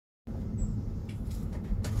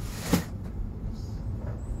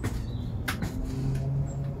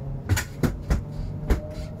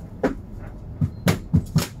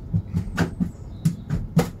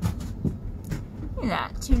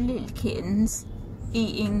two little kittens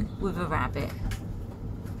eating with a rabbit.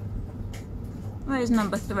 Where's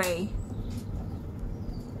number 3?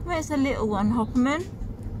 Where's the little one, Hopperman?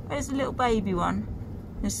 Where's the little baby one?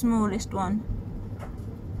 The smallest one.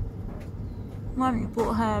 Why haven't you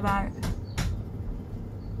brought her out?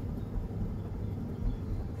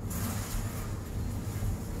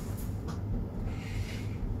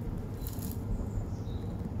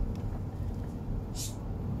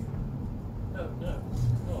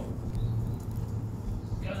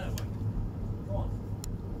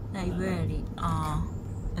 They really are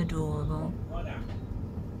adorable.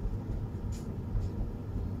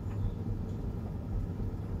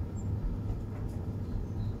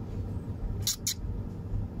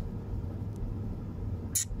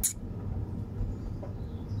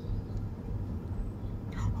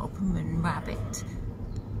 Hopperman rabbit,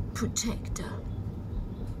 protector,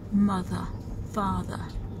 mother, father,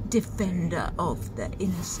 defender of the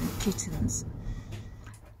innocent kittens,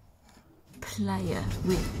 player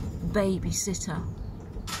with babysitter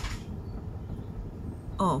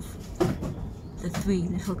of the 3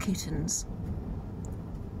 little kittens.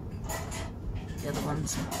 The other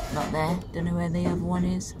one's not there, don't know where the other one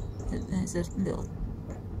is. There's a little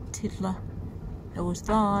tiddler. There was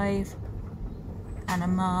 5, and a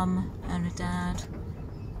mum and a dad.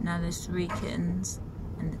 Now there's 3 kittens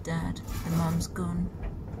and the dad. The mum's gone,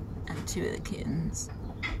 and 2 of the kittens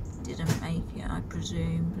didn't make it, I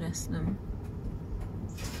presume, bless them.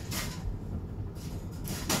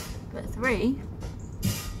 But 3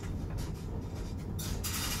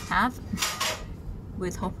 have,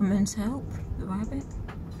 with Hopperman's help, the rabbit,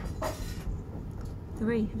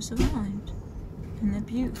 3 have survived, and they're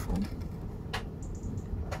beautiful.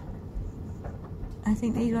 I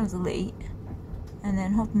think these ones will eat, and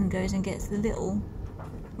then Hopperman goes and gets the little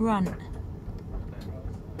runt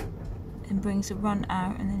and brings the runt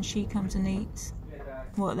out, and then she comes and eats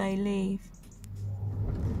what they leave.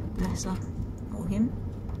 Bless her, or him.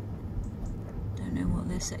 Don't know what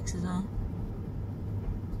their sexes are,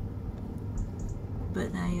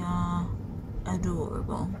 but they are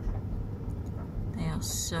adorable. They are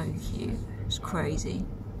so cute, it's crazy.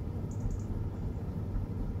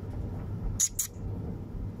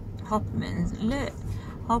 Hopperman's, look,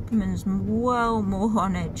 Hopperman's well more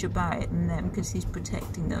on edge about it than them because he's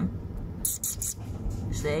protecting them.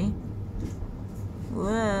 See?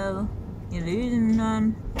 Well, you're losing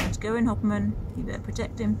none. Let's go in, Hopperman. You better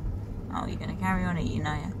protect him. Oh, you're going to carry on eating,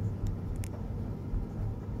 are you?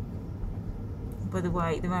 By the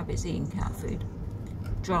way, the rabbit's eating cat food.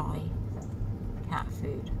 Dry cat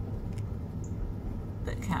food.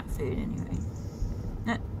 But cat food anyway.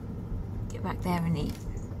 No, get back there and eat.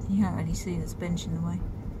 You can't really see there's a bench in the way.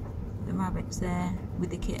 The rabbit's there with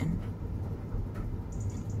the kitten.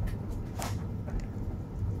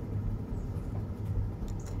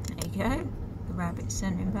 There you go. The rabbit's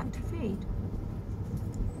sent him back to feed.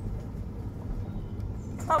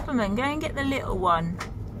 Hopperman, go and get the little one.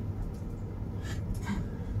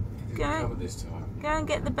 Go and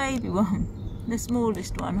get the baby one. The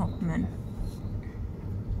smallest one, Hopperman.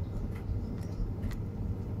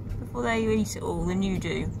 Before they eat it all, than you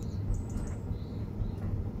do.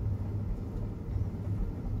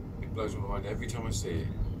 It blows my mind every time I see it.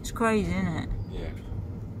 It's crazy, isn't it? Yeah.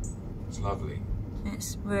 It's lovely.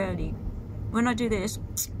 It's really... When I do this...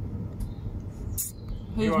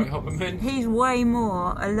 You right, Hopperman? He's way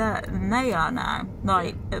more alert than they are now.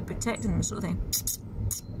 Like, at protecting them sort of thing.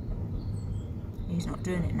 He's not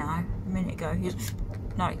doing it now. A minute ago, he was...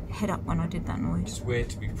 like, head up when I did that noise. It's weird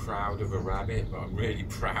to be proud of a rabbit, but I'm really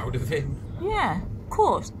proud of him. Yeah, of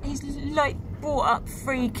course. He's like brought up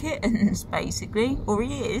 3 kittens, basically. Or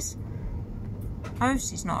he is.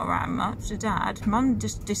 Hostie's not around much, the dad. Mum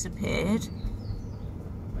just disappeared.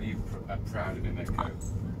 Are you proud of him, Echo?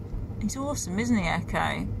 He's awesome, isn't he,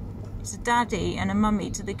 Echo? He's a daddy and a mummy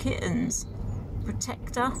to the kittens.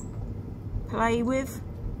 Protector. Play with.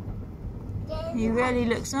 He really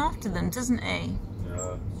looks after them, doesn't he?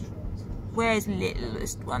 Where's the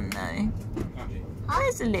littlest one though?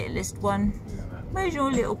 Where's the littlest one? Where's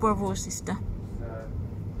your little brother or sister?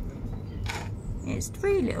 It's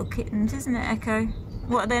 3 little kittens, isn't it, Echo?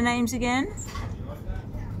 What are their names again?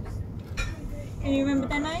 Can you remember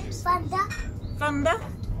their names? Thunder. Thunder?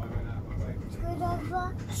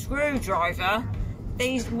 Screwdriver. Screwdriver?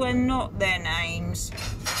 These were not their names.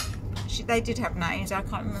 They did have names, I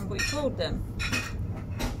can't remember what you called them.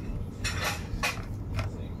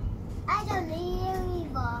 I don't know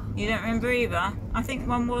either. You don't remember either? I think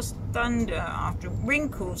one was Thunder after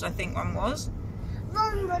Wrinkles, I think one was.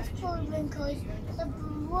 One was called Wrinkles. The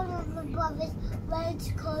one of the brothers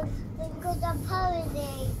went called Wrinkles and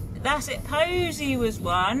Posy. That's it. Posy was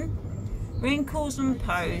one. Wrinkles and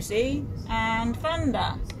Posy and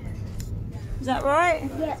Thunder. Is that right?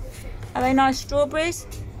 Yep. Are they nice strawberries?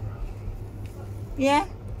 Yeah?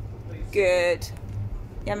 Good.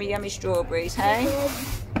 Yummy, yummy strawberries, hey?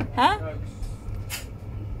 Huh?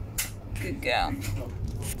 Good girl.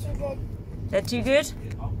 Too good. They're too good?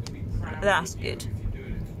 That's good.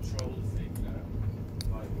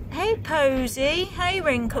 Hey, Posy. Hey,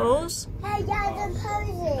 Wrinkles. Hey, Dad and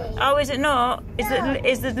Posy. Oh, is it not?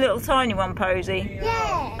 Is the little tiny one Posy?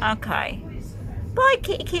 Yeah. Okay. Bye,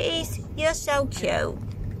 kitty kitties. You're so cute.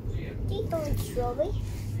 Do you want a strawberry?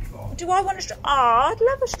 Do I want a strawberry? Oh, I'd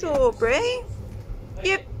love a strawberry.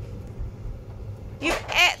 You've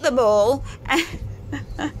ate them all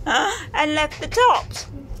and left the tops.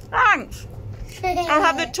 Thanks. I'll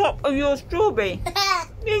have the top of your strawberry.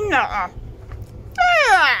 No.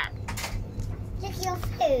 Look at your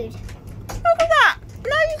food. Look at that.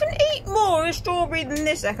 No, you can eat more of a strawberry than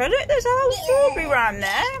this, Echo. Look, there's a whole strawberry around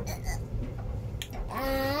there.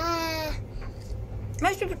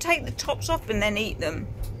 Most people take the tops off and then eat them.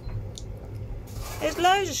 There's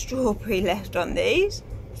loads of strawberry left on these.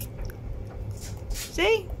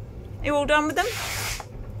 See? You all done with them?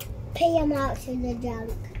 Put your marks in the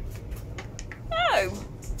junk. No.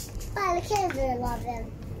 Oh, the kids will love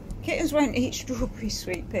them. Kittens won't eat strawberries,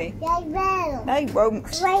 Sweet Pea. They will. They won't.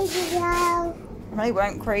 Crazy girl. They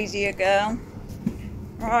won't, crazy girl.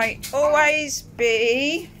 Right, always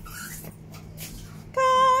be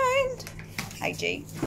kind. Hey, G.